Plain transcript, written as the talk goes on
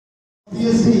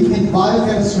PhD in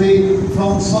biochemistry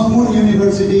from Sungmun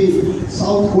University,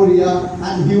 South Korea,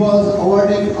 and he was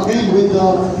awarded again with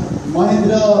the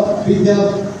Mahindra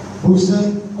Vidya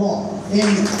Bhushan in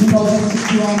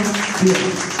 2061 year.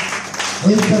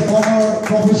 He is the former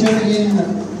professor in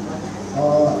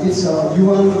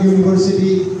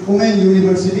University, Women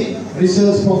University,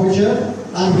 research professor,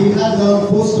 and he has a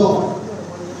postdoc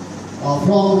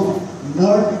from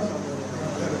North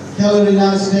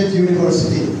Carolina State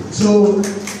University. So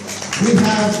we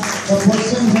have a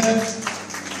person here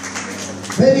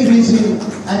very rich in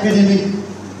academic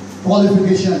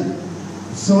qualification.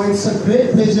 So it's a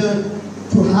great pleasure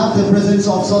to have the presence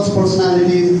of such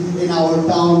personalities in our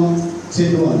town,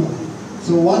 Sindhuan.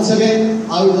 So once again,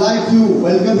 I would like to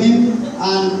welcome him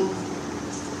and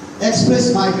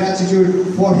express my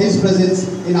gratitude for his presence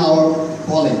in our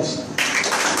college.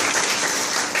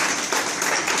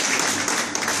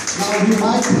 Now you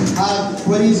might have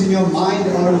queries in your mind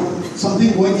or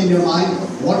something going in your mind.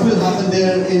 What will happen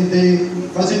there in the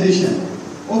presentation?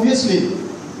 Obviously,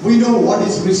 we know what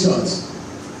is research.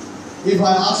 If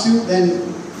I ask you, then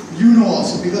you know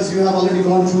also, because you have already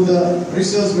gone through the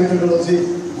research methodology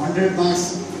 100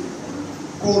 marks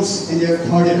course in your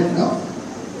third year. No?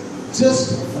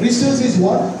 Just research is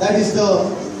what? That is the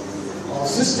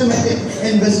systematic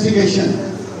investigation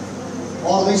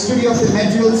or the study of the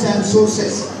materials and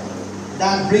sources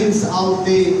that brings out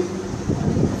the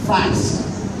facts,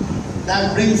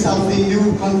 that brings out the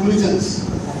new conclusions.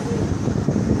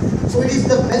 So it is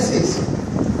the basis,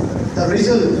 the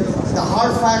result, the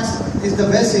hard facts is the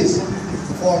basis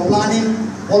for planning,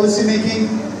 policy making,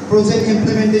 project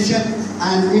implementation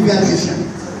and evaluation.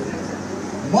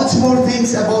 Much more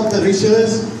things about the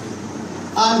research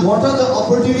and what are the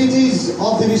opportunities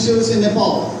of the research in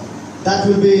Nepal that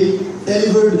will be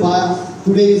delivered by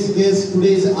today's guest,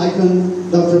 today's icon,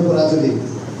 Dr. Parajuli.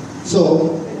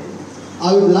 So,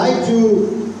 I would like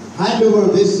to hand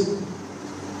over this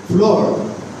floor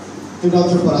to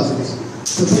Dr. Parajuli.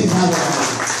 So please have a hand.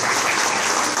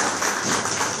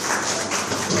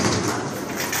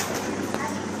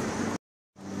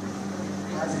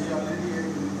 As he already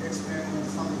explained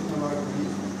something about me,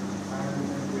 and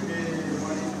today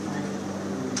morning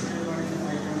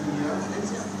I come here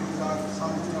to talk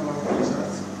something about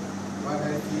research, what I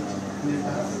teach in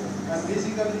Nepal. And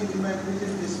basically in my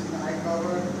presentation I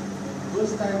covered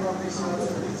those type of research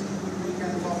which we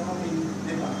can perform in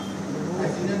Nepal. I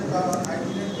didn't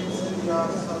mention your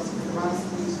such advanced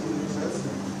things in research,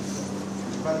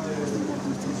 but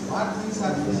what things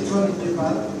are feasible in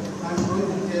Nepal, I am going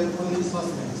to tell only such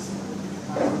things.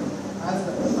 As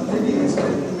already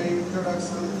explained in my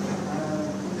introduction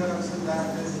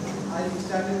that I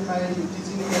started my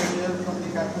teaching career from the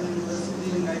Catholic University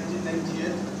in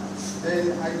 1998. Then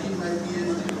I did my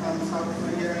PhD from South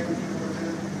Korea in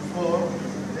 2004.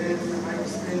 Then I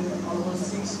spent almost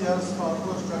 6 years for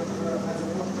postdoctoral as a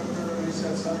postdoctoral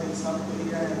researcher in South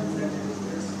Korea and United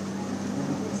States.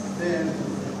 Then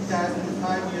it has been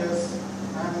 5 years.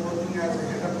 I am working as a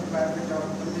head of department of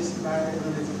MSc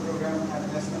Biotechnology program at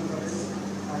National College.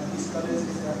 And this college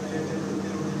is affiliated with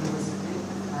Parajuli University,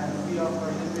 and we offer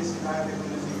MSc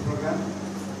Biotechnology program.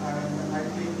 And I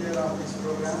take care of this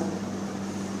program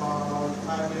for about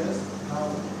 5 years.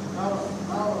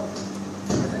 Now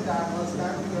I think I must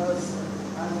time because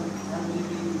I'm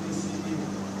leaving the city in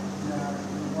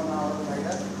 1 hour like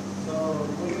that. So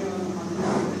going on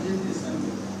this presentation,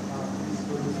 please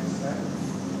go to the next slide.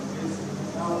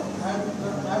 Now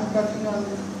I'm talking on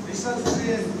research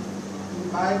train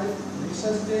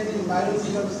in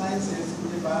biological sciences in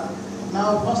Nepal.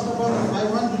 Now first of all, I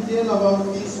want to tell about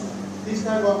this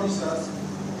type of research.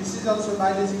 This is also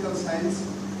biological science,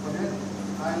 okay?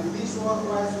 And this work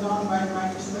was done by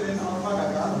my student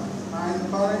Alpha, and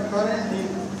currently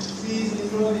she is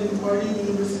enrolled in Purdue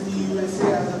University,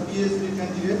 USA as a PhD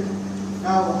candidate.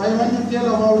 Now I want to tell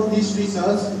about this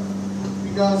research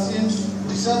because since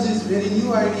research is very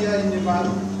new idea in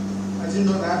Nepal, as you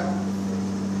know that.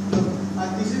 And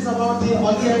this is about the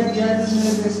early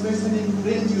dehydratation expression in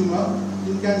brain tumor,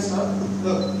 in cancer.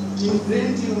 Look, in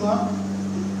brain tumor,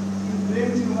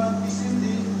 this is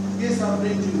the case of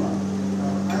brain tumor.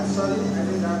 I'm sorry, I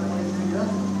didn't have point here.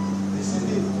 This is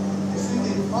the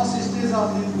first stage of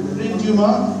the brain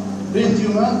tumor,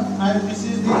 and this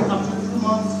is the after 2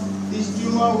 months, this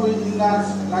tumor will enlarge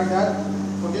like that.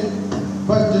 Okay,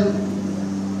 but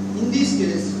in this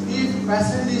case, if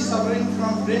patient is suffering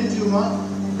from brain tumor,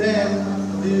 then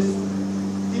this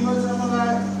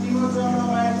temozolomide,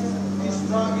 this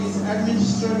drug is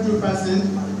administered to patient.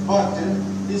 But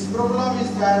this problem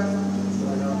is that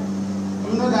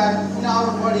you know that in our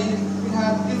body we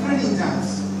have different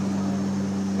enzymes.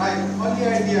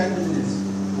 aldehyde dehydrogenase.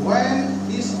 When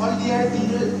this aldehyde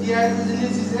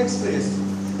dehydrogenase is expressed,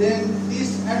 then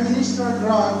this administered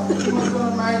drug,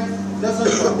 temozolomide,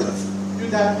 doesn't work to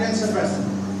that cancer person.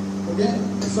 Okay?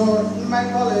 So in my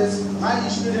college, my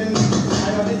student,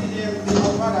 I already named the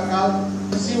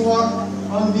Alpha. She worked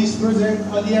on this project,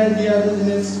 aldehyde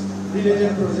dehydrogenase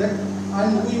related project,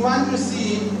 and we want to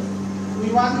see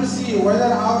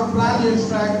whether our plant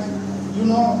extract, you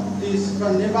know, this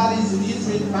Nepal is rich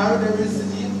with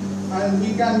biodiversity, and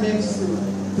we can make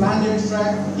plant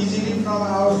extract easily from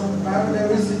our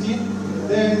biodiversity.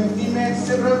 Then we made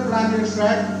several plant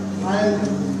extract, and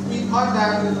we thought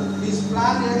that this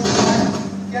plant extract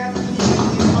can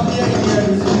inhibit the aldehyde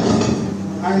dehydrogenase.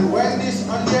 And when this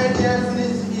aldehyde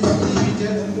dehydrogenase is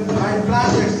inhibited by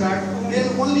plant extract, then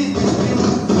only this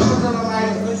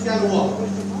temozolomide can work.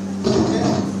 Okay?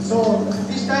 So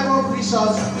this type of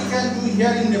research we can do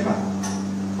here in Nepal.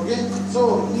 Okay?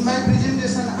 So in my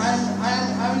presentation, I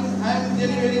am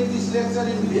delivering this lecture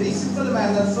in very simple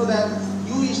manner so that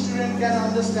you student can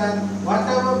understand what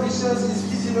type of research is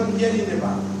feasible here in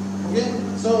Nepal. Okay?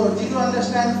 So did you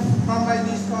understand from my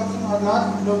this talking or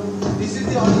not? Look, this is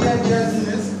the aldehyde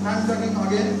dehydrogenase. I am talking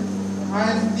again.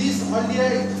 And this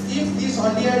aldehyde, if this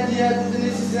aldehyde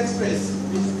dehydrogenase is expressed,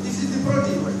 this is the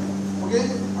protein. Okay?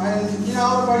 And in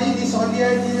our body, this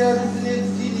aldehyde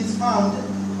dehydrogenase gene is found,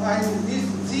 and this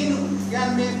gene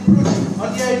can make protein,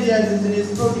 aldehyde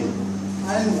dehydrogenase protein.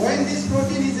 And when this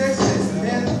protein is expressed,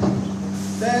 then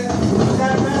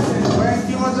that message, when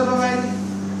temozolomide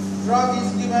drug is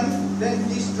given, then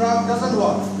this drug doesn't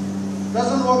work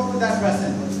to that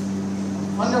patient.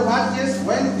 Under what case?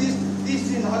 When this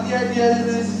gene aldehyde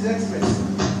dehydrogenase is expressed.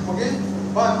 Okay?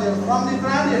 But from the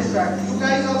plant extract, you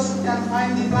guys also can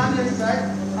find the plant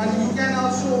extract, and you can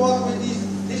also work with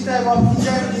this type of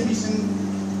enzyme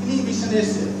inhibition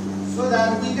assay, so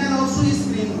that we can also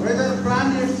screen whether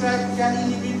plant extract can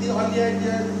inhibit the aldehyde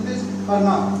dehydrogenase or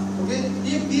not. Okay?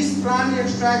 If this plant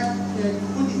extract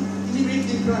could inhibit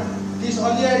this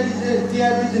aldehyde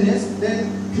dehydrogenase,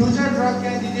 then future drug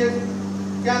candidate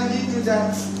can lead to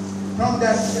that from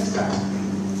that extract.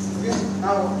 Okay?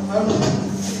 Now I will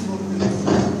go to the next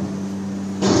slide.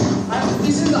 And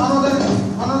this is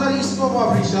another scope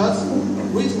of research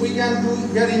which we can do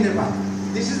here in Nepal.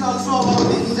 This is also about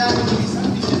the enzyme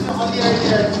inhibition. This is the aldehyde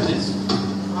dehydrogenase.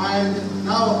 And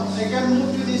now I can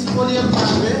move to this polyol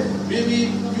pathway.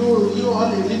 Maybe you all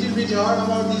a little bit heard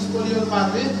about this polyol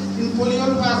pathway. In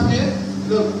polyol pathway,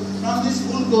 look, from this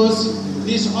glucose,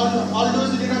 this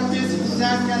aldose reductase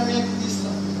enzyme can make this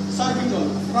sorbitol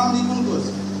from the glucose.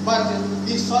 But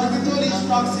this sorbitol is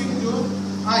toxic to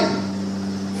eye.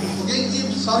 Okay,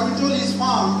 if sorbitol is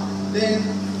formed, then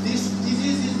this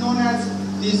disease is known as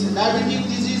this diabetic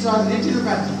disease or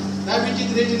retinopathy, diabetic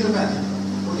retinopathy.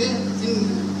 Okay, in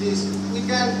this we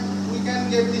can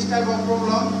get this type of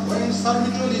problem when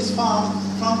sorbitol is formed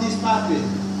from this pathway.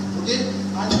 Okay,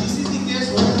 and this is the case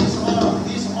when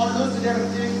this aldose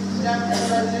reductase enzyme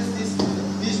catalyzes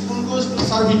this glucose to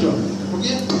sorbitol.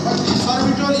 Okay, but this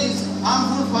sorbitol is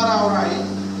harmful for our eye.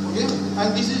 Okay,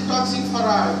 and this is toxic for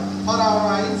our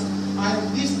eyes, and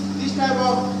this type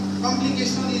of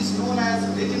complication is known as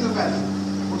retinopathy.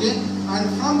 Okay, and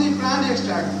from the plant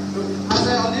extract, as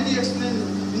I already explained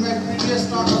in my previous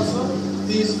talk also,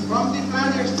 from the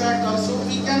plant extract also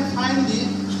we can find the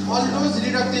aldose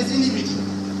reductase inhibitor.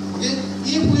 Okay,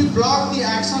 if we block the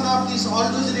action of this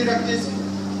aldose reductase,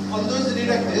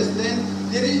 then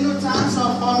there is no chance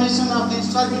of formation of this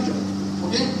sorbitol.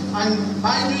 Okay, and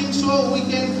by doing so we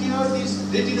can cure this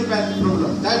retinopathy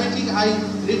problem, diabetic eye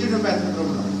retinopathy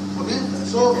problem. Okay,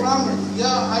 so from here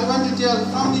I want to tell,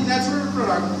 from the natural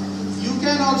product you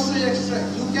can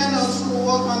also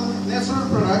work on natural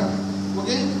product.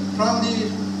 Okay,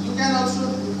 you can also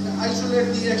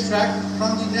isolate the extract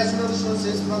from the natural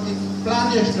sources, from the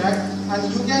plant extract, and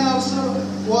you can also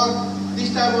work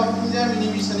this type of enzyme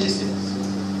inhibition assays.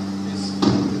 Next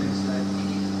slide.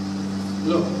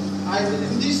 Look,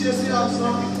 in this essay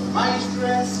also my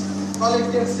students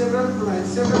collected several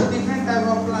different type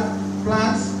of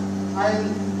plants,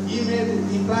 and he made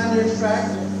the plant extract,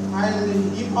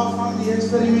 and he performed the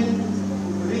experiment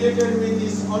related with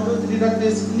this aldose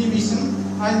reductase inhibition,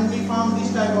 and we found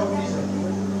this type of result.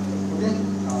 Okay,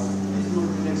 please go to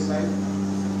the next slide.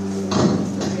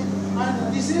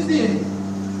 And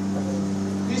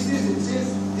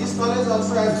this college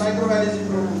also has microbiology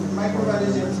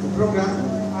program,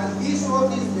 and this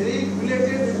work is very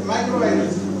related with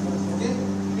microbiology. Okay,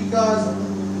 because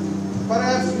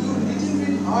perhaps you little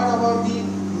bit heard about the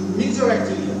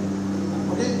myxobacteria.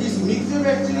 Okay, these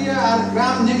myxobacteria are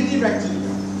gram-negative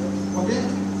bacteria. Okay,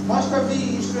 most of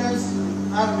the students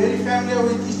are very familiar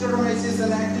with Streptomyces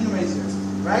and Actinomyces,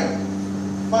 right?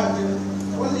 But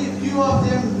only few of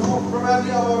them know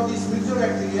probably about this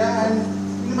myxobacteria, and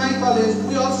in my college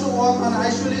we also work on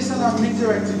isolation of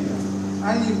myxobacteria,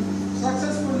 and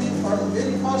successfully for the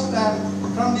very first time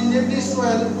from the native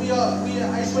soil we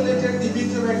isolated the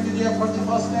myxobacteria for the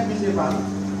first time in Nepal.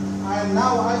 And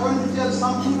now I want to tell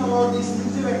something about this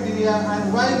myxobacteria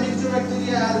and why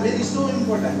myxobacteria are very so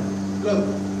important. Look,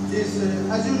 this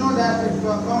as you know that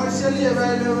commercially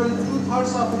available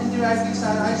 2/3 of antibiotics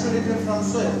are isolated from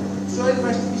soil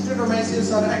based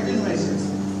Streptomyces or Actinomyces.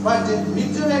 But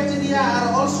myxobacteria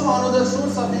are also another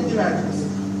source of antibiotics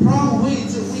from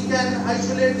which we can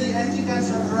isolate the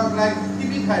anti-cancer drug like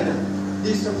epithelium.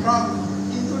 This from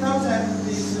in 2000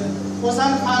 this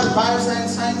Ocean bioscience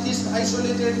scientists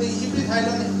isolated the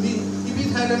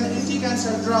epithelium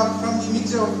anti-cancer drug from the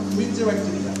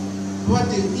myxobacteria. But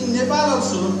in Nepal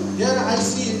also, here I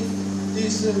see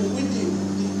this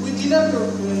we did not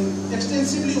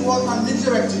extensively work on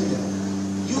myxobacteria.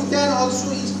 You can also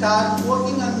start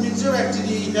working on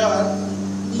myxobacteria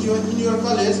here in your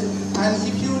college, and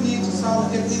if you need some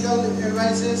technical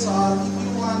advices or if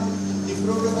you want the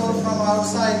protocol from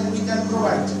outside, we can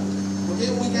provide. Okay,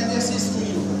 we can assist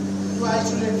you to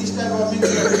isolate this type of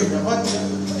myxobacteria. But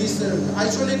this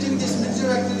isolating this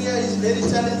myxobacteria is very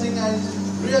challenging and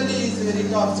really is very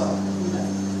tough job.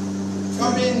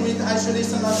 Comparing with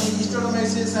isolation of the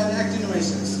Streptomyces and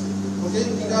Actinomyces. Okay,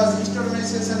 because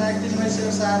Streptomyces and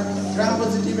Actinomyces are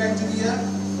gram-positive bacteria,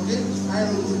 okay,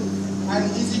 and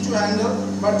easy to handle,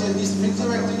 but this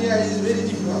myxobacteria is very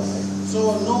difficult.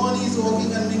 So no one is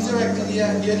working on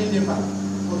myxobacteria here in Nepal.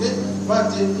 Okay,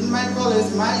 but in my college,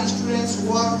 my students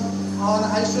work on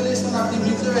isolation of the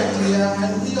myxobacteria,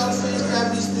 and we also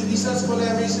established the research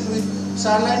collaboration with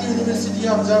Saarland University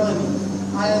of Germany.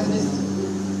 And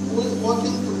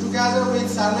working together with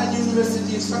Saarland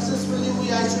University, successfully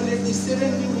we isolate the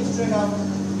 7 new strain of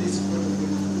this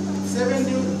 7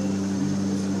 new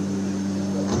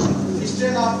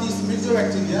strain of this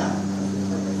myxobacteria.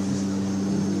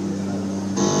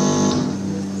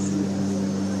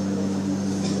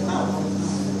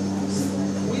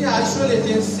 We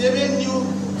isolated 7 new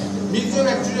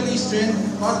myxobacterial strain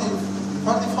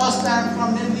for the first time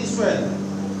from native soil,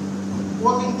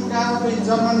 working together with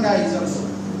German guys also.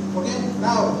 Okay.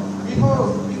 Now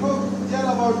before tell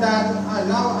about that,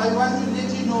 now I want to let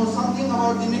you know something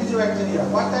about the myxobacteria.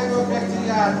 What type of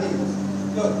bacteria are they?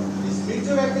 Look, these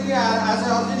myxobacteria are, as I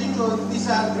already told, these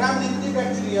are gram-negative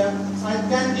bacteria and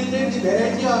can degrade the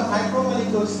variety of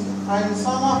micromolecules, and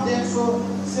some of them show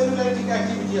cellulitic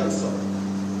activity also.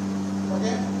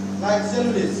 Okay, like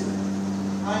cellulase.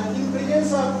 And in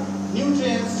presence of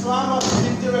nutrients, swarm of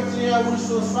myxobacteria will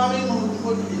show swarming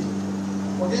motility.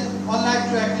 Okay, unlike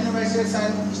to Actinomyces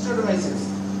and Streptomyces.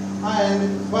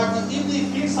 But if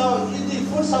the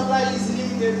food supply is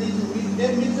limited,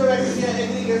 then myxobacteria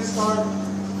aggregates called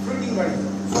fruiting body.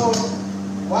 So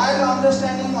while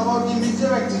understanding about the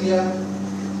myxobacteria,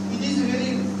 it is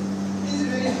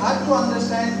very hard to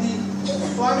understand the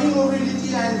swarming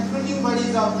mobility and fruiting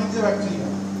bodies of myxobacteria.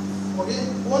 Okay,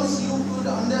 once you could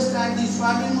understand the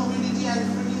swarming mobility and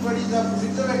fruiting bodies of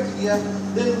myxobacteria,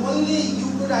 then only you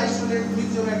could isolate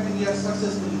myxobacteria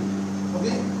successfully.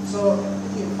 Okay, so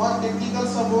for technical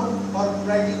support or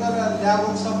practical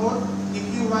lab support, if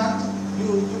you want,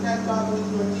 you can talk with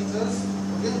your teachers.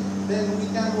 Okay, then we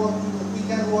can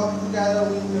work together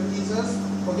with your teachers.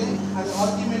 Okay, and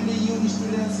ultimately you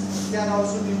students can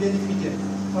also be benefited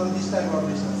from this type of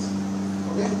research.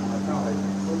 Okay, now I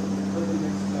go to the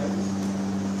next slide.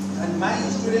 And my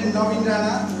student Navin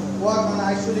Rana work on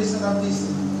isolation of this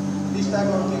type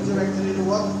of myxobacterial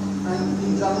work, and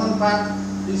in German part,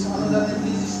 this another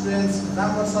native students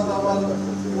Rambar Sadawal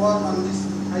work on this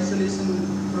isolation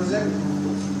project.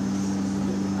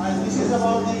 And this is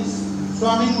about this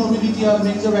swarming mobility of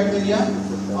myxobacteria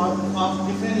of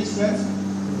different strains.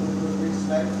 Next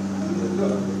slide.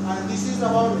 And this is the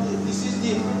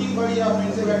fruiting body of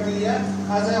myxobacteria.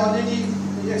 As I already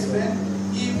explained,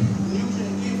 if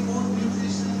food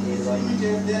nutrition is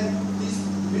limited, then this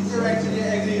myxobacteria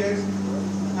aggregates,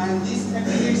 and this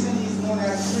aggregation is known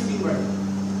as fruiting body.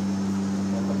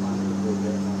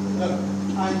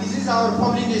 And this is our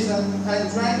publication, and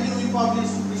jointly we publish.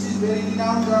 This is very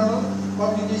renowned journal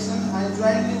publication, and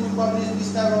jointly we publish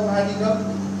this type of article,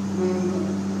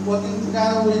 working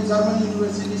together with German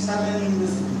University, Saarland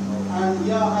University. And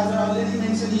yeah, as I already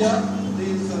mentioned here,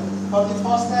 for the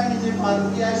first time in Nepal,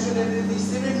 we isolated the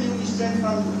 7 new strains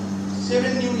of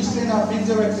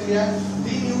myxobacteria,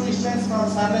 3 new strains from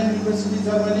Saarland University,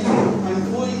 Germany, and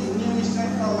 2 new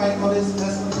strains from my college,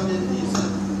 National College.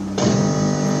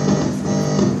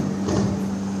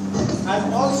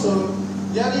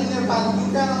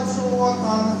 you can also work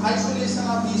on isolation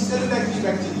of the cellulactic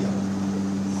bacteria,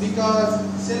 because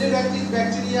cellulactic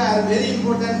bacteria are very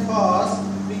important for us,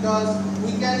 because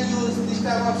we can use this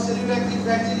type of cellulactic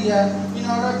bacteria in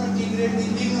order to degrade the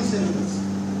lignocellulose.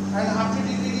 And after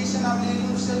degradation of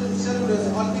lignocellulose,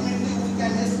 ultimately we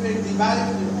can extract the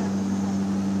biofuel.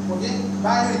 Okay,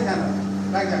 bioethanol,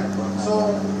 like that.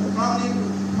 So from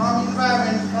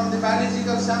environment, from the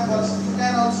biological samples, you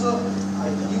can also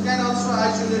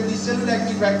isolate the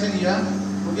cellulactic bacteria.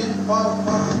 Okay, for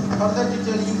further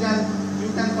detail, you can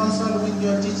consult with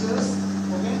your teachers.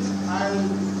 Okay, and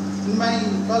in my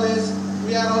college,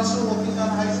 we are also working on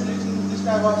isolating this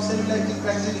type of cellulactic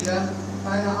bacteria,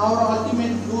 and our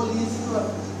ultimate goal is to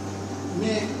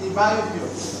make the biofuel.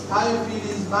 Biofuel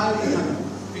is bioethanol,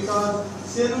 because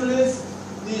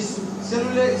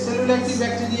cellulactic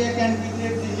bacteria can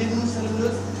degrade the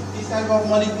lignocellulose, this type of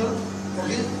molecule.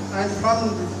 Okay, and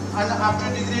after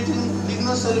degrading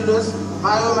lignocellulose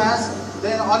biomass,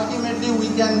 then ultimately we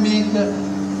can make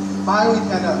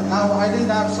bioethanol. Now I didn't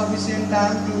have sufficient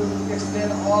time to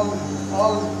explain all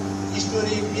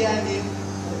history behind it.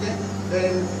 Okay,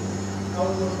 then I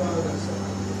will move to another slide.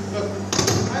 Look,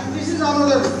 and this is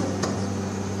another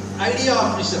idea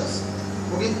of research.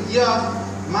 Okay, here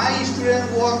my student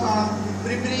work on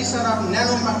preparation of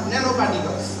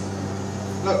nanoparticles.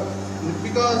 Look,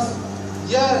 because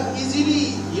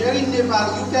here in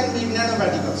Nepal you can make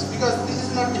nanoparticles, because this is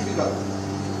not difficult.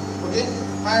 Okay,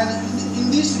 and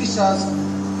in this research,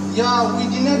 we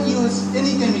did not use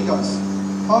any chemicals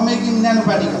for making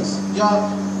nanoparticles.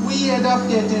 We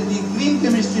adopted the green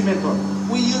chemistry method.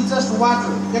 We use just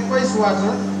water, aqueous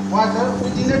water. We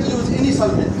did not use any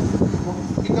solvent,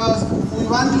 because we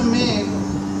want to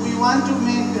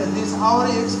make this our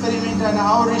experiment and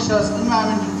our research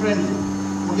environmental friendly.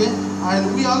 Okay, and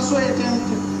we also attempt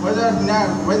whether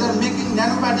making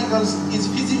nanoparticles is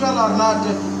feasible or not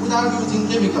without using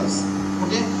chemicals.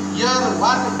 Okay, here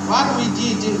what we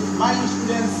did, my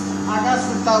students Akash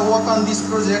Gupta work on this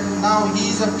project. Now he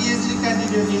is a PhD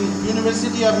candidate in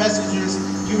University of Massachusetts,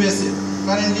 USA.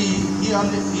 Currently he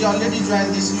already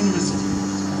joined this university.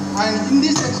 And in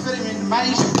this experiment, my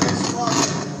students work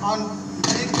on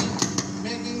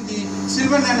making the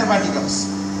silver nanoparticles,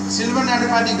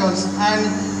 and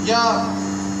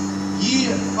he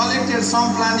collected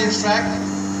some plant extract.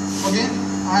 Okay,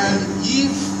 and he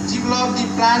developed the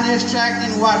plant extract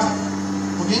in water.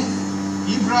 Okay,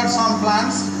 he brought some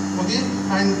plants. Okay,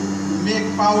 and make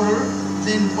powder,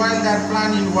 then boil that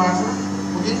plant in water.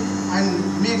 Okay, and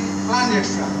make plant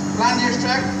extract,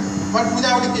 but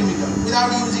without a chemical,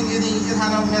 without using any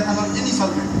ethanol, methanol, any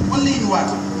solvent, only in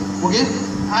water. Okay,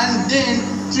 and then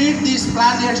treat this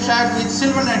plant extract with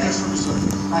silver nitrate solution.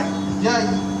 Right.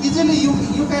 Easily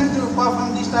you can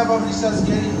perform this type of research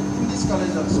here in this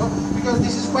college also, because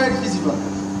this is quite feasible.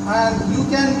 And you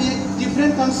can make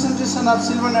different concentration of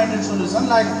silver nitrate solution,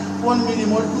 like 1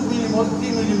 millimole, 2 millimole,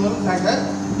 3 millimole, like that.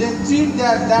 Then treat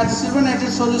that silver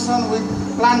nitrate solution with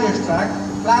plant extract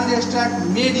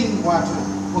made in water.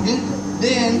 Okay,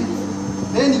 then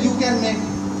you can make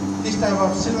this type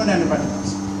of silver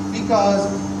nanoparticles. Because,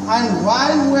 and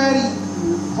why we are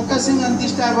focusing on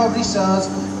this type of research,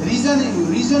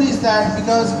 reason is that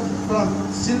because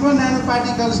silver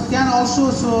nanoparticles can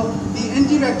also show the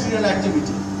antibacterial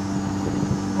activity.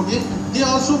 Okay, they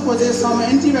also possess some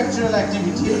antibacterial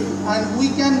activity, and we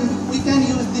can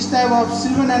use this type of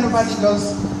silver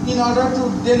nanoparticles in order to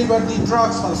deliver the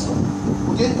drugs also.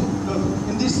 Okay, look,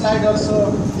 in this slide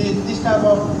also this type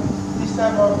of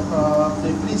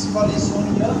the principle is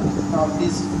shown here. Now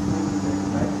please,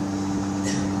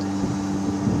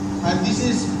 and this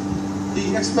is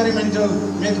the experimental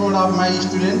method of my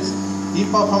students. He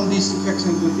performed this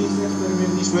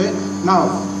experiment this way. Now,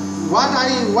 what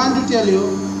I want to tell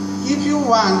you, if you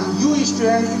want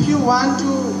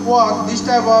to work this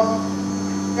type of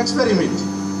experiment,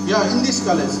 in this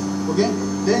college, okay,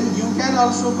 then you can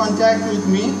also contact with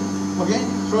me, okay,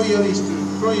 through your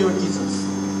teachers,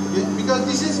 okay, because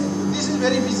this is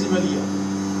very feasible here.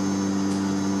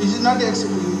 This is not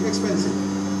expensive.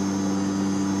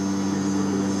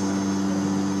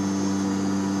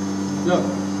 Look,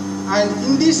 and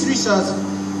in this research,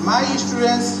 my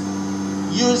students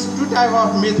use two types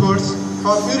of methods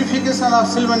for purification of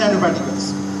silver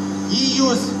nanoparticles. He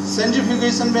used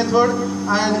centrifugation method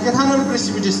and ethanol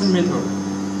precipitation method.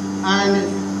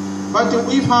 But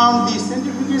we found the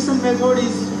centrifugation method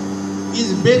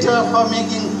is better for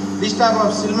making this type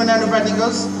of silver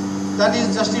nanoparticles. That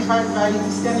is justified by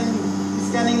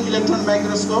scanning electron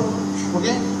microscope.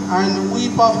 Okay, and we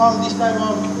perform this type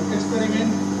of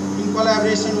experiment in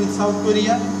collaboration with South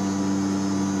Korea,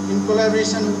 in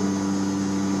collaboration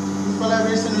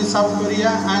collaboration with South Korea,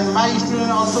 and my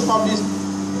student also published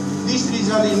this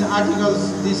result in articles,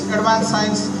 this Advanced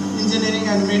Science, Engineering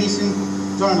and Medicine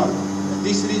journal.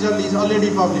 This result is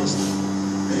already published.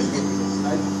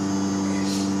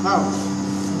 Now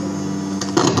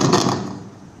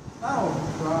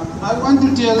I want to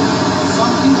tell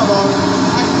something about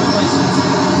actinomycins,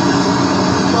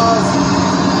 because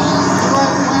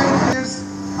antibiotics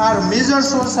are major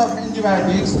source of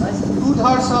antibiotics.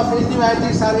 2/3 of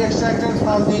antibiotics are extracted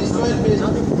from the soil-based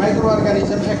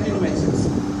microorganism actinomycins.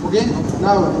 Okay,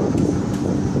 now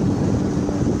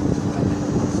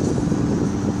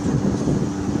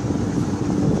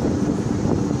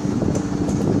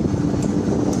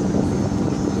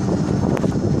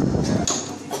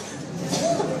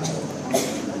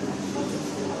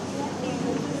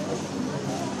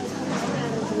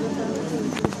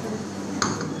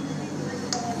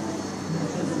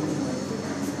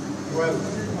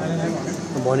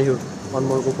one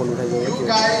more phone you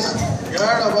guys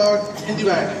heard about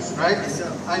antibiotics, right?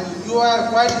 And you are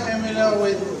quite familiar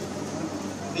with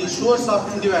the source of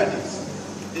antibiotics.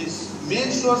 This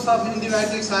main source of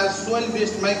antibiotics are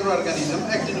soil-based microorganism,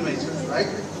 actinomycins, right?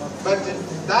 But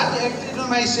that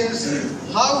actinomycins,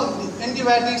 how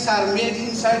antibiotics are made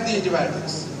inside the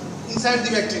antibiotics, inside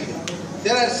the bacteria.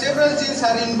 There are several genes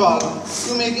are involved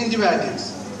to make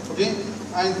antibiotics. Okay,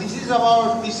 and this is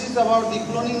about the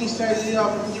cloning strategy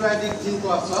of antibiotic gene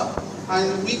cluster,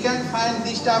 and we can find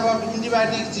this type of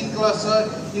antibiotic gene cluster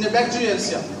in a bacterial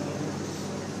cell.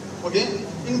 Okay,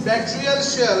 in bacterial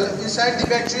cell, inside the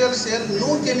bacterial cell,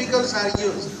 no chemicals are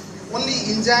used. Only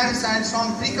enzymes and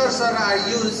some precursor are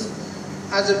used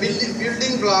as a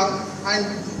building block, and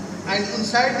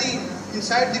inside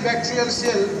the bacterial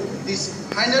cell, this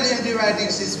final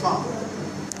antibiotics is formed.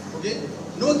 Okay,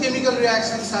 no chemical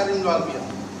reactions are involved here.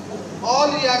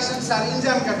 All reactions are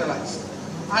enzyme catalyzed,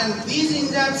 and these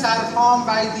enzymes are formed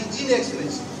by the gene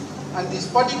expression. And this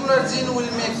particular gene will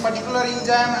make particular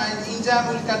enzyme, and enzyme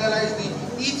will catalyze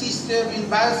each step in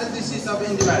biosynthesis of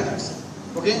antibiotics.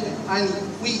 Okay, and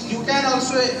you can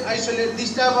also isolate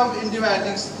this type of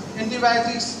antibiotics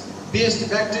based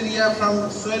bacteria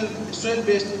from soil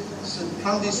based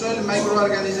from the soil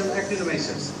microorganism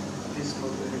actinomycins. This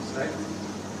right.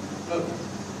 Okay.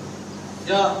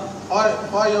 Yeah,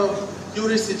 for your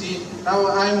curiosity, now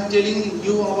I am telling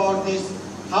you about this,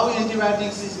 how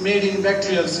antibiotics is made in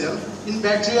bacterial cell. In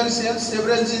bacterial cells,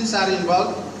 several genes are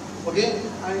involved. Okay,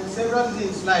 and several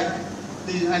genes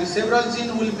several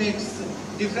genes will make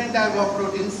different type of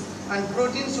proteins, and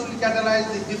proteins will catalyze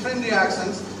the different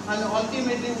reactions, and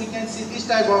ultimately we can see this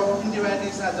type of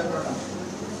antibiotics as a product.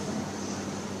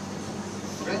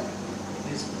 Okay.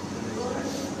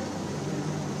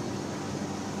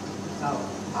 Now,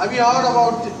 have you heard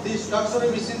about this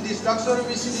doxorubicin? This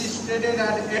doxorubicin is traded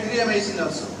at adriamycin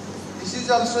also. This is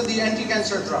also the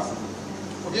anti-cancer drug.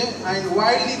 Okay, and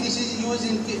widely this is used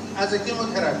as a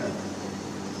chemotherapy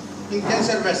in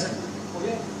cancer patients.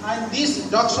 Okay, and this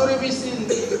doxorubicin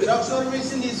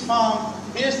is formed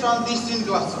based on this gene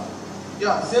cluster.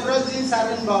 Yeah, several genes are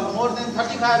involved. More than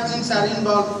 35 genes are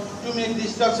involved to make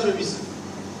this doxorubicin.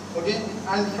 Okay,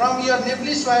 and from your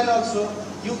Nepali soil also,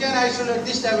 you can isolate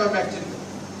this type of bacteria,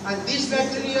 and this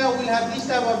bacteria will have this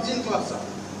type of gene cluster,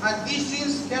 and these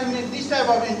genes can make this type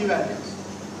of antibiotics.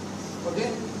 Okay,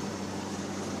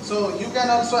 so you can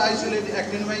also isolate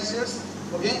actinomycins.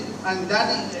 Okay, and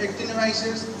that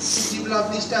actinomycins to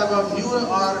develop this type of new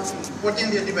or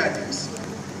potent antibiotics.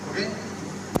 Okay.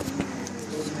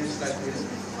 Next slide, please.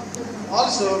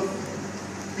 Also,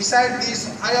 beside this,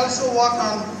 I also work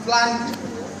on plant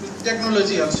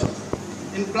technology also.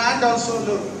 In plant also,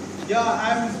 look, yeah,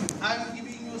 I'm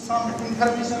giving you some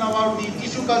information about the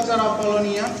tissue culture of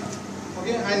Polonia.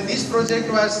 Okay, and this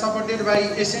project was supported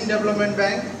by Asian Development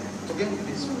Bank. Okay,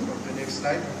 please go to the next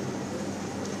slide.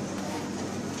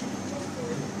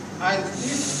 And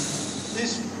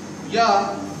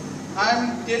yeah,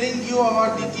 I'm telling you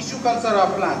about the tissue culture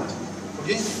of plant.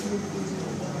 Okay,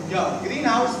 yeah,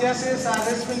 greenhouse gases are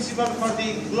responsible for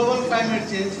the global climate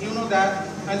change. You know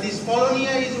that. And this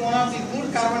Polonia is one of the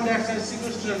good carbon dioxide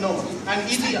sequester known, and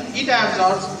it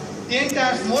absorbs 10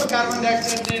 times more carbon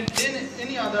dioxide than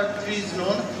any other tree is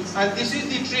known. And this is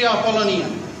the tree of Polonia.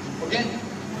 Okay.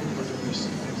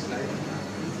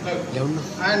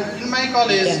 And in my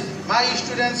college, my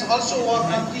students also work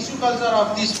on tissue culture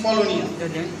of this Polonia.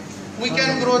 We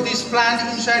can grow this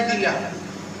plant inside the lab.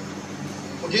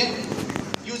 Okay,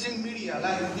 using media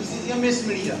like this is MS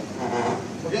media.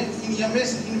 Okay, in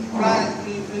MS in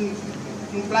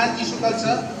plant tissue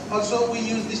culture also we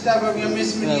use this type of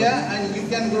MS media, and you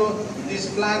can grow this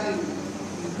plant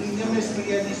in MS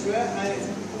media this way, and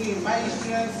my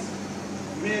students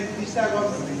made this type of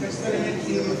experiment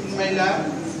in my lab.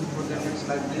 Put the next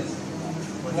slide, please.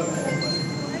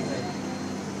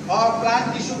 Our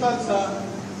plant tissue culture.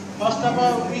 First of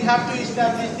all, we have to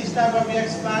establish this type of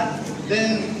explant,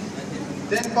 then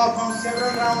perform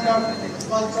several rounds of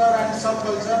culture and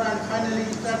subculture, and finally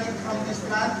starting from this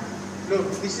plant. Look,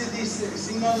 this is this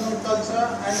single node culture,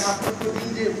 and after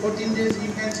 14 days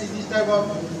you can see this type of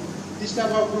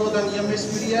growth on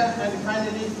EMS media, and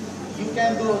finally you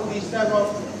can do this type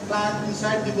of plant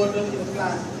inside the bottle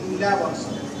in lab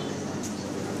also.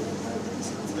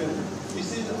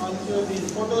 This is also the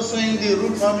photo showing the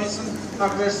root formation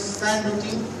after stand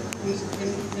routine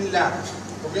in lab.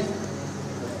 Okay.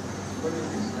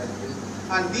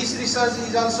 And this research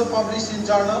is also published in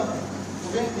journal.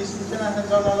 Okay, this is International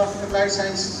Journal of Applied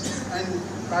Science and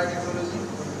Biotechnology.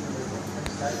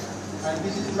 And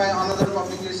this is my another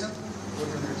publication.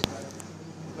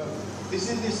 This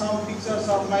is some pictures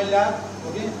of my lab.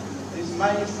 Okay, this is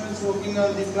my students working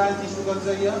on the plant tissue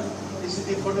culture here. This is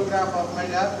the photograph of my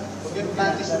lab. Okay,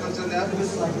 plant tissue culture lab.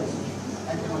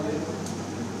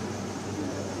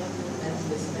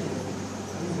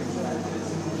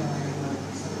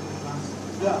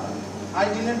 Yeah, I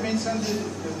didn't mention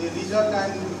the result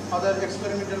and other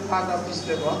experimental part of this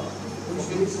paper.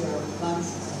 Okay.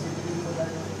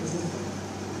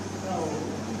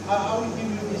 I will give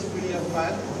you this PDF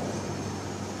file.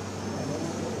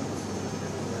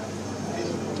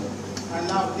 And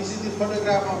now this is the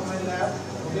photograph of my lab.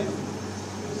 Okay,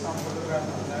 some photograph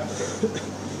of lab.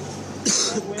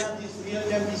 And we have this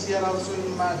real-time PCR also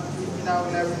in our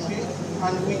laboratory,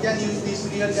 and we can use this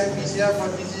real-time PCR for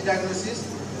disease diagnosis.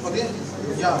 Okay,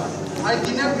 yeah. I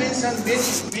did not mention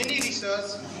many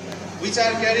research which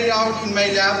are carried out in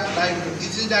my lab, like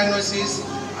disease diagnosis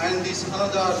and this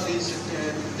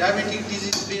diabetic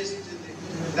disease-based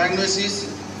diagnosis,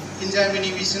 enzyme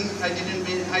inhibition. I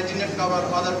didn't cover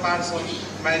other parts of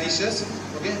my research.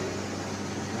 Okay,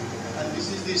 and this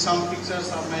is some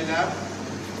pictures of my lab.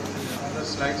 Other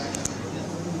slides.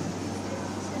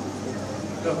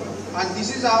 Look, and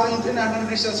this is our international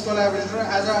research collaborator.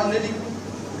 As I already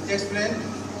explained,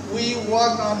 we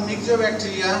work on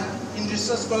myxobacteria in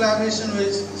research collaboration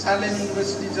with Saarland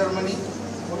University, Germany.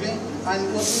 Okay,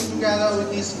 and working together with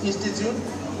this institute,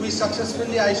 we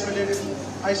successfully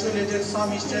isolated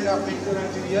some strain of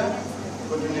myxobacteria.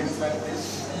 Go to the next slide,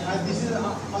 please. And this is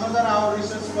another our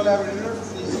research collaborator.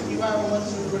 This is Iwa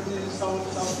Women's University, South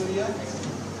Korea.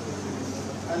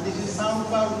 And this is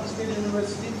Sampa State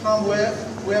University, from where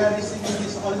we are receiving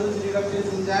this aldose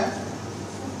reductase enzyme.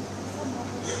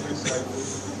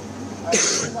 And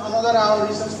this is another our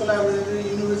research collaborator,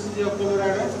 University of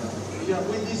Colorado. Yeah,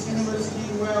 with this university,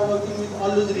 we are working with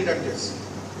aldose reductase.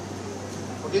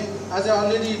 Okay, as I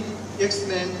already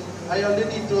explained, I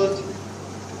already told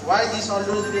why this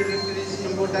aldose reductase is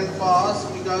important for us,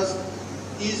 because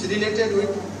it is related with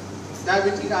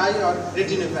diabetic eye or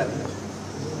retinopathy.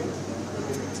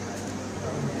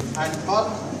 And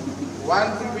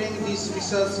while preparing this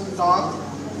research talk,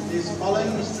 these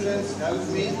following students helped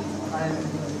me,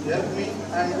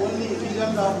 and only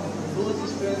result of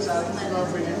those students are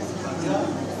incorporated here.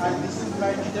 And this is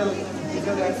my detailed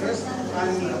address.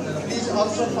 And please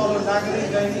also follow Nagarik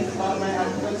Daini for my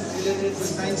articles related to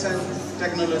science and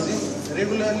technology.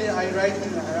 Regularly, I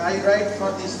write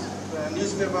for this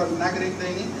newspaper Nagarik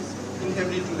Daini in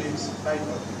every 2 weeks.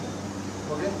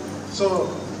 Okay. So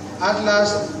at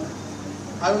last,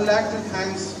 I would like to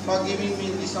thank for giving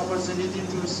me this opportunity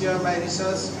to share my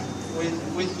research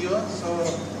with you. So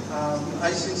I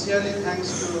sincerely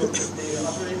thanks to the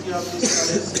authority of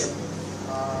this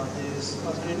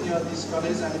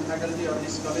college, and the faculty of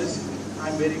this college.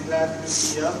 I'm very glad to be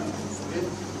here. Okay?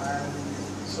 And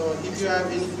so if you have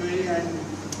any query and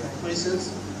questions,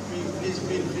 please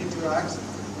feel free to ask.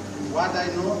 What I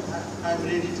know, I'm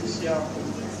ready to share.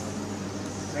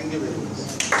 Thank you very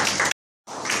much.